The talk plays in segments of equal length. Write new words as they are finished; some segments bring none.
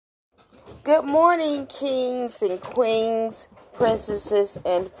Good morning, kings and queens, princesses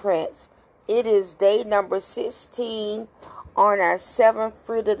and prince. It is day number 16 on our seventh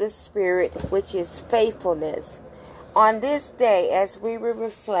fruit of the Spirit, which is faithfulness. On this day, as we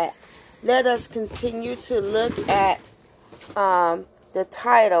reflect, let us continue to look at the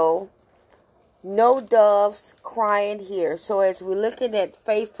title, No Doves Crying Here. So as we're looking at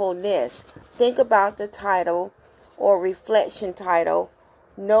faithfulness, think about the title or reflection title,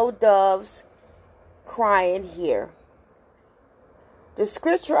 No Doves Crying Here. The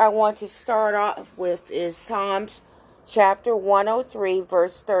scripture I want to start off with is Psalms chapter 103,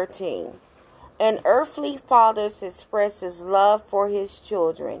 verse 13. An earthly father expresses love for his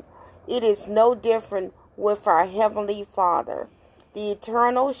children. It is no different with our heavenly Father. The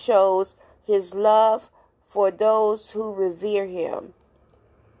Eternal shows his love for those who revere him.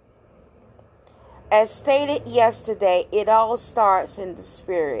 As stated yesterday, it all starts in the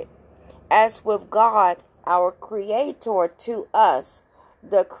spirit. As with God, our Creator, to us,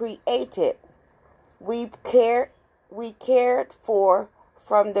 the created, we cared for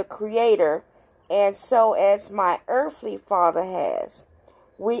from the Creator, and so as my earthly father has.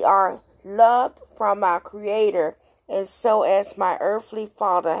 We are loved from our Creator, and so as my earthly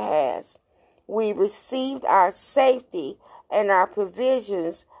father has. We received our safety and our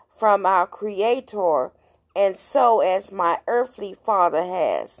provisions from our Creator, and so as my earthly father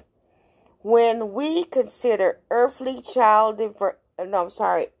has. When we consider early child development,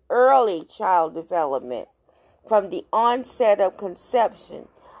 from the onset of conception,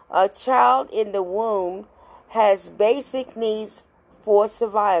 a child in the womb has basic needs for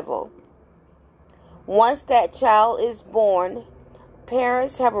survival. Once that child is born,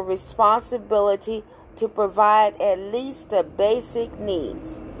 parents have a responsibility to provide at least the basic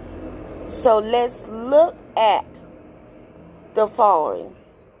needs. So let's look at the following.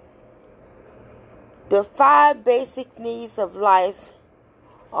 The 5 basic needs of life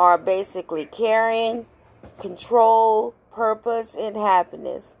are basically caring, control, purpose, and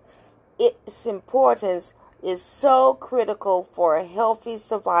happiness. Its importance is so critical for a healthy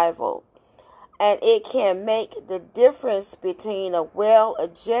survival, and it can make the difference between a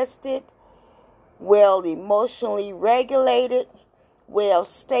well-adjusted, well-emotionally regulated,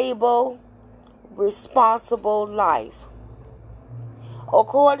 well-stable, responsible life.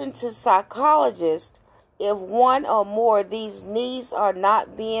 According to psychologists, if one or more of these needs are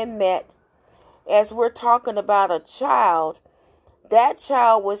not being met, as we're talking about a child, that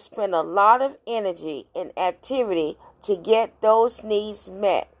child will spend a lot of energy and activity to get those needs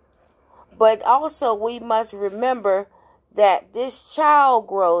met. But also we must remember that this child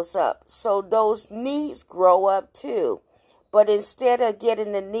grows up, so those needs grow up too. But instead of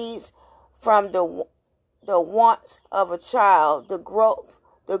getting the needs from the wants of a child,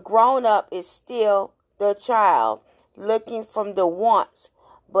 the grown-up is still the child looking from the wants,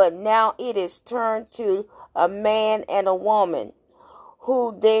 but now it is turned to a man and a woman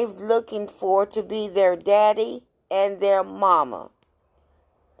who they're looking for to be their daddy and their mama.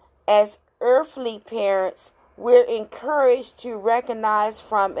 As earthly parents, we're encouraged to recognize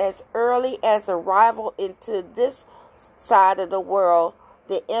from as early as arrival into this side of the world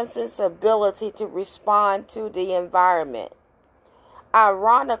the infant's ability to respond to the environment.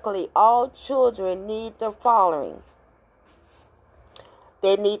 Ironically, all children need the following.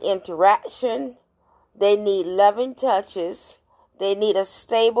 They need interaction, they need loving touches, they need a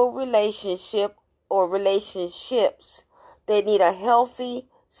stable relationship or relationships, they need a healthy,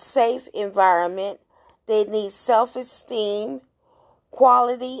 safe environment, they need self-esteem,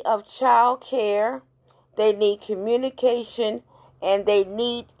 quality of child care, they need communication, and they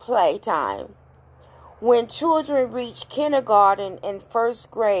need playtime. When children reach kindergarten and first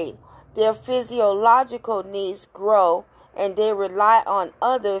grade, their physiological needs grow and they rely on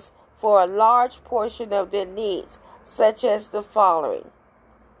others for a large portion of their needs, such as the following.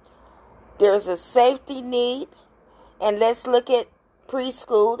 There's a safety need, and let's look at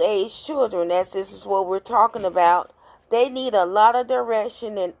preschool age children, as this is what we're talking about. They need a lot of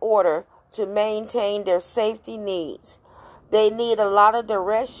direction in order to maintain their safety needs. They need a lot of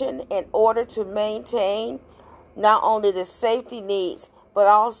direction in order to maintain not only the safety needs, but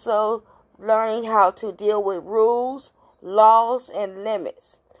also learning how to deal with rules, laws, and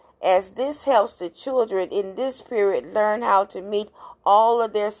limits. As this helps the children in this period learn how to meet all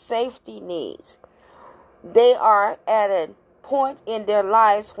of their safety needs. They are at a point in their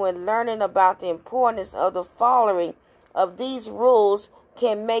lives when learning about the importance of the following of these rules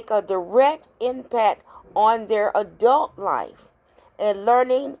can make a direct impact on their adult life, and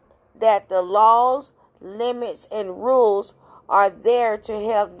learning that the laws, limits, and rules are there to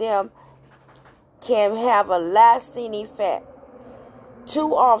help them can have a lasting effect.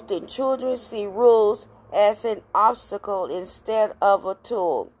 Too often, children see rules as an obstacle instead of a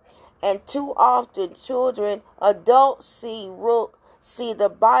tool. And too often, adults see the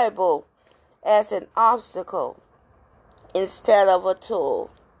Bible as an obstacle instead of a tool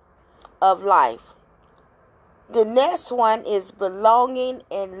of life. The next one is belonging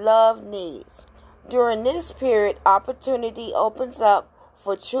and love needs. During this period, opportunity opens up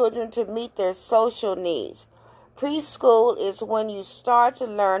for children to meet their social needs. Preschool is when you start to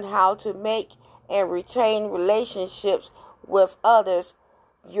learn how to make and retain relationships with others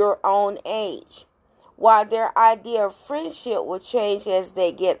your own age. While their idea of friendship will change as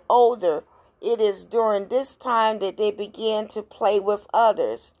they get older, it is during this time that they begin to play with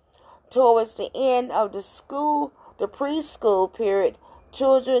others. Towards the end of the preschool period,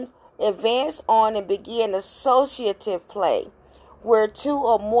 children advance on and begin associative play, where two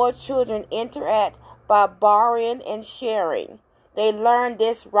or more children interact by borrowing and sharing. They learn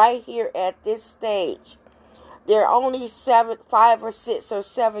this right here at this stage. They're only 5 or 6 or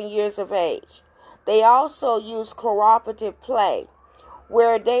 7 years of age. They also use cooperative play,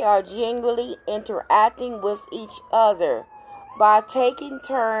 where they are genuinely interacting with each other by taking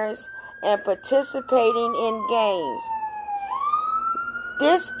turns and participating in games.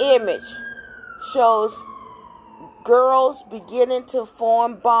 This image shows girls beginning to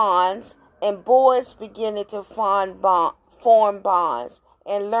form bonds and boys beginning to form bonds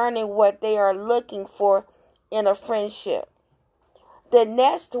and learning what they are looking for in a friendship. The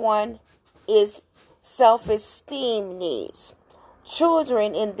next one is self-esteem needs.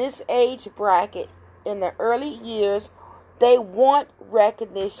 Children in this age bracket, in the early years, they want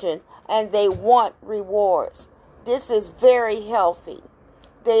recognition and they want rewards. This is very healthy.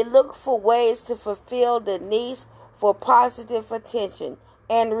 They look for ways to fulfill the needs for positive attention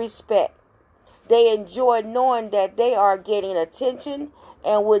and respect. They enjoy knowing that they are getting attention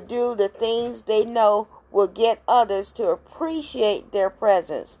and will do the things they know will get others to appreciate their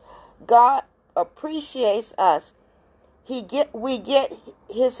presence. God appreciates us. We get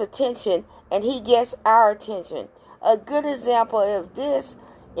his attention and he gets our attention. A good example of this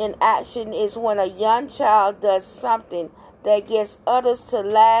in action is when a young child does something that gets others to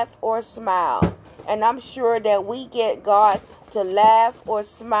laugh or smile. And I'm sure that we get God to laugh or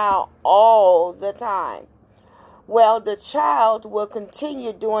smile all the time. Well, the child will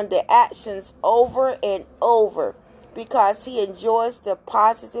continue doing the actions over and over because he enjoys the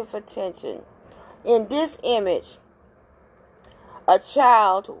positive attention. In this image, a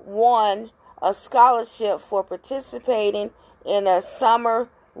child won a scholarship for participating in a summer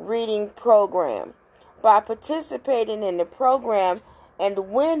reading program. By participating in the program and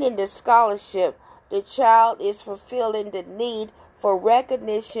winning the scholarship, the child is fulfilling the need for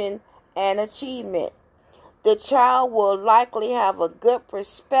recognition and achievement. The child will likely have a good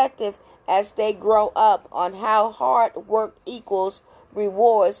perspective as they grow up on how hard work equals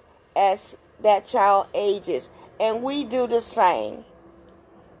rewards as that child ages. And we do the same.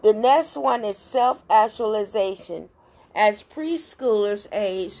 The next one is self-actualization. As preschoolers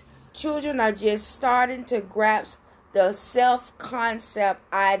age, children are just starting to grasp the self-concept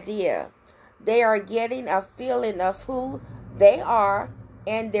idea. They are getting a feeling of who they are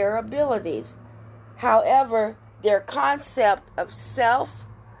and their abilities. However, their concept of self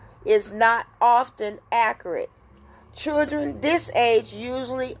is not often accurate. Children this age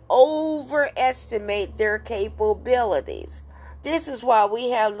usually overestimate their capabilities. This is why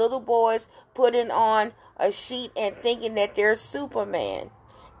we have little boys putting on a sheet and thinking that they're Superman.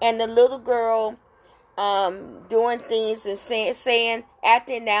 And the little girl doing things and saying,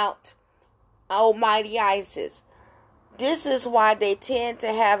 acting out Almighty Isis. This is why they tend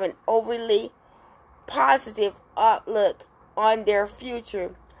to have an overly positive outlook on their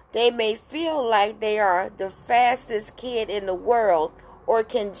future. They may feel like they are the fastest kid in the world or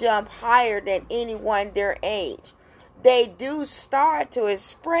can jump higher than anyone their age. They do start to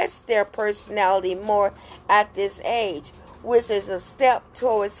express their personality more at this age, which is a step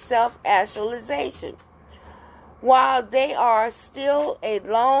towards self-actualization. While they are still a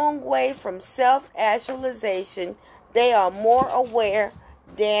long way from self-actualization, they are more aware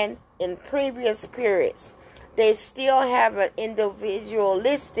than in previous periods. They still have an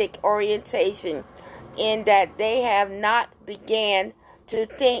individualistic orientation in that they have not began to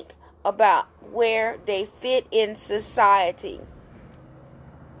think about where they fit in society.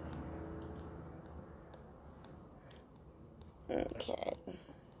 Okay.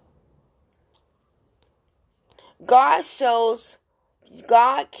 God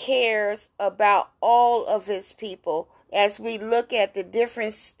cares about all of his people as we look at the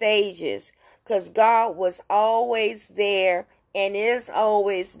different stages because God was always there and is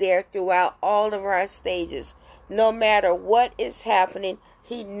always there throughout all of our stages. No matter what is happening,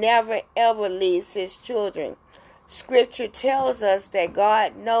 He never ever leaves His children. Scripture tells us that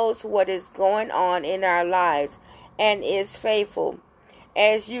God knows what is going on in our lives and is faithful.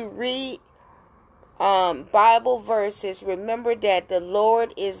 As you read Bible verses, remember that the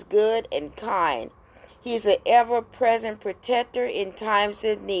Lord is good and kind. He's an ever-present protector in times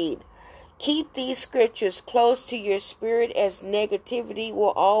of need. Keep these scriptures close to your spirit, as negativity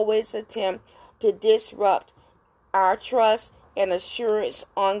will always attempt to disrupt our trust and assurance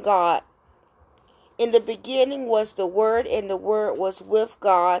on God. In the beginning was the Word, and the Word was with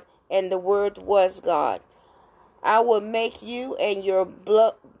God, and the Word was God. I will make you and your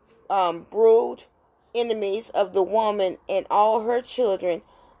brood enemies of the woman and all her children.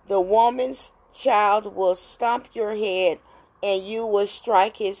 The woman's child will stomp your head, and you will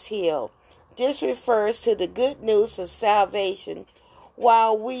strike his heel. This refers to the good news of salvation.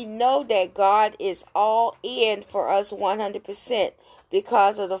 While we know that God is all in for us 100%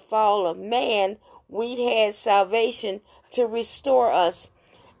 because of the fall of man, we had salvation to restore us.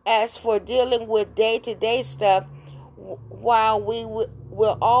 As for dealing with day-to-day stuff, while we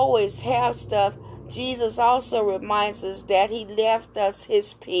will always have stuff, Jesus also reminds us that He left us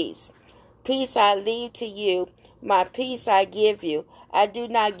His peace. Peace I leave to you, my peace I give you. I do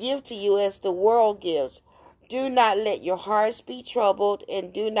not give to you as the world gives. Do not let your hearts be troubled,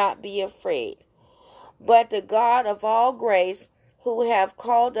 and do not be afraid. But the God of all grace, who have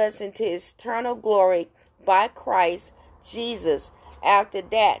called us into His eternal glory by Christ Jesus, after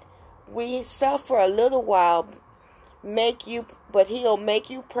that we suffer a little while, but He'll make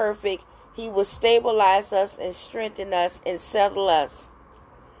you perfect. He will stabilize us and strengthen us and settle us.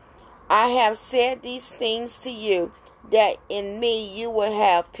 I have said these things to you, that in me you will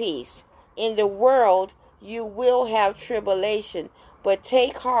have peace. In the world you will have tribulation, but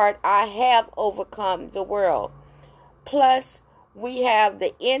take heart, I have overcome the world. Plus, we have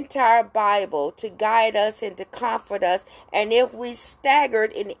the entire Bible to guide us and to comfort us. And if we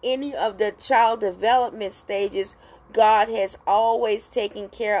staggered in any of the child development stages, God has always taken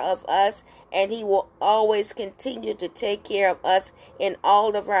care of us, and He will always continue to take care of us in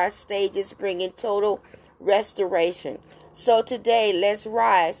all of our stages, bringing total restoration. So today, let's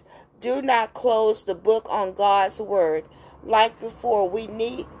rise. Do not close the book on God's Word. Like before,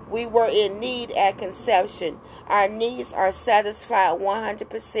 we were in need at conception. Our needs are satisfied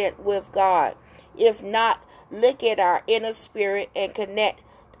 100% with God. If not, look at our inner spirit and connect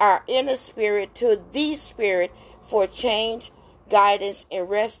our inner spirit to the Spirit for change, guidance, and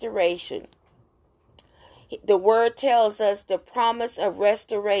restoration. The Word tells us the promise of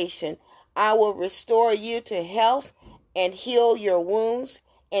restoration. I will restore you to health and heal your wounds,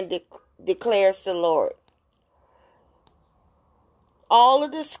 and declares the Lord. All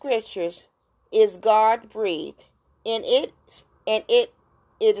of the scriptures is God-breathed, and it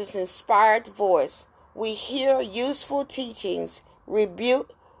is inspired voice. We hear useful teachings,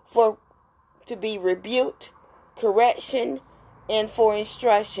 to be rebuked, correction, and for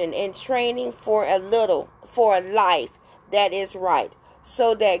instruction and training for a life that is right,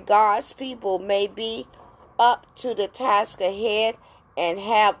 so that God's people may be up to the task ahead and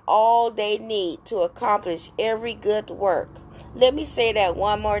have all they need to accomplish every good work. Let me say that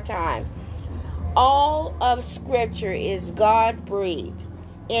one more time. All of Scripture is God-breathed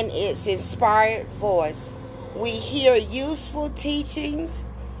in its inspired voice. We hear useful teachings,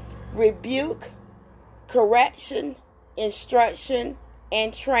 rebuke, correction, instruction,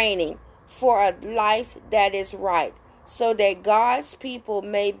 and training for a life that is right, so that God's people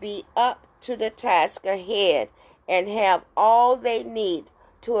may be up to the task ahead and have all they need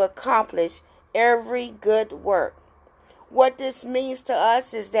to accomplish every good work. What this means to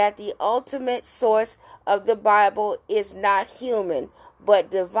us is that the ultimate source of the Bible is not human,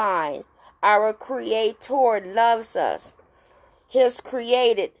 but divine. Our Creator loves us. His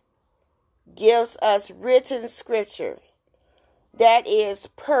created gives us written scripture that is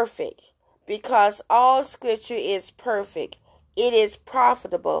perfect, because all scripture is perfect. It is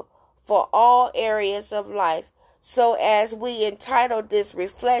profitable for all areas of life. So as we entitled this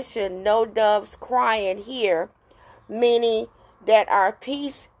reflection, No Doves Crying Here, meaning that our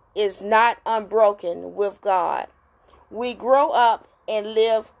peace is not unbroken with God. We grow up and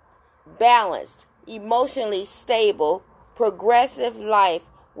live balanced, emotionally stable, progressive life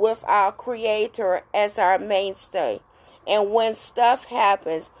with our Creator as our mainstay. And when stuff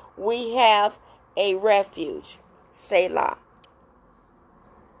happens, we have a refuge. Selah.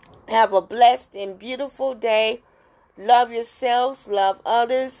 Have a blessed and beautiful day. Love yourselves, love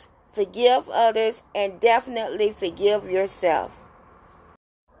others, forgive others, and definitely forgive yourself.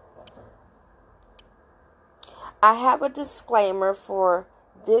 I have a disclaimer for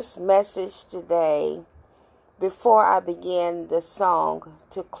this message today before I begin the song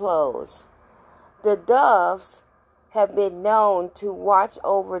to close. The doves have been known to watch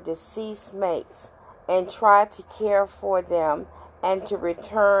over deceased mates and try to care for them and to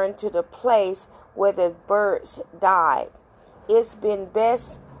return to the place where the birds died.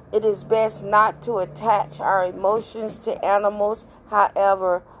 It is best not to attach our emotions to animals,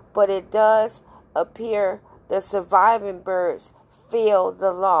 however, but it does appear the surviving birds feel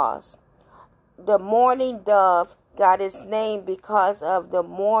the loss. The mourning dove got its name because of the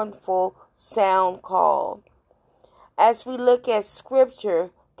mournful sound call. As we look at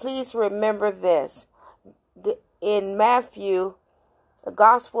scripture, please remember this. In Matthew, the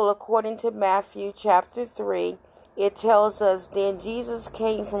Gospel according to Matthew chapter 3, it tells us, then Jesus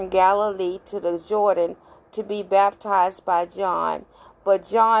came from Galilee to the Jordan to be baptized by John. But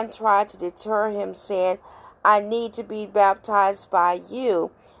John tried to deter him, saying, I need to be baptized by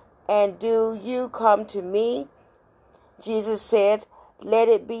you, and do you come to me? Jesus said, let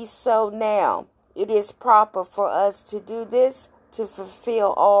it be so now. It is proper for us to do this to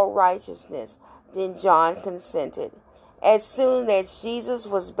fulfill all righteousness. Then John consented. As soon as Jesus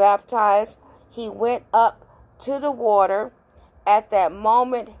was baptized, he went up to the water. At that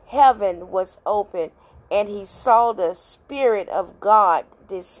moment, heaven was open, and he saw the Spirit of God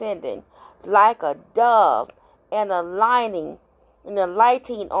descending like a dove and alighting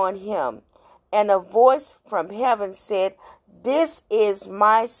on him. And a voice from heaven said, this is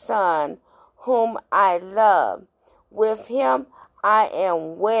my Son, whom I love. With him I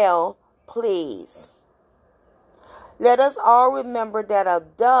am well pleased. Let us all remember that a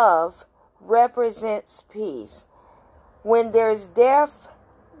dove represents peace. When there's death,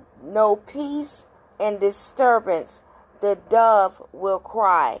 no peace, and disturbance, the dove will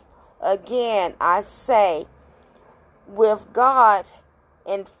cry. Again, I say, with God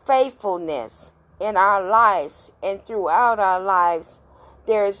and faithfulness in our lives and throughout our lives,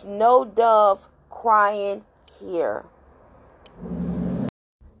 there is no dove crying here.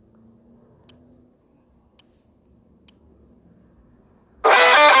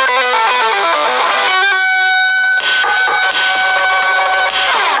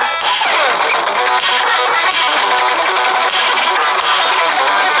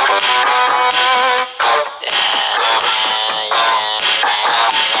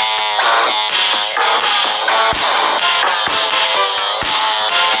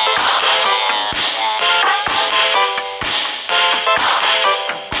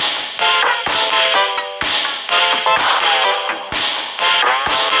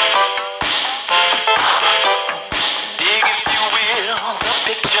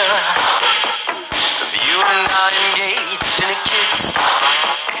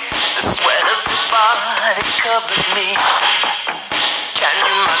 Covers me. Can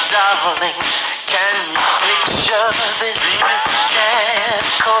you, my darling, can you picture this? Dream if you can,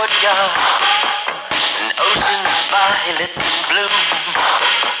 courtyard, an ocean of violets.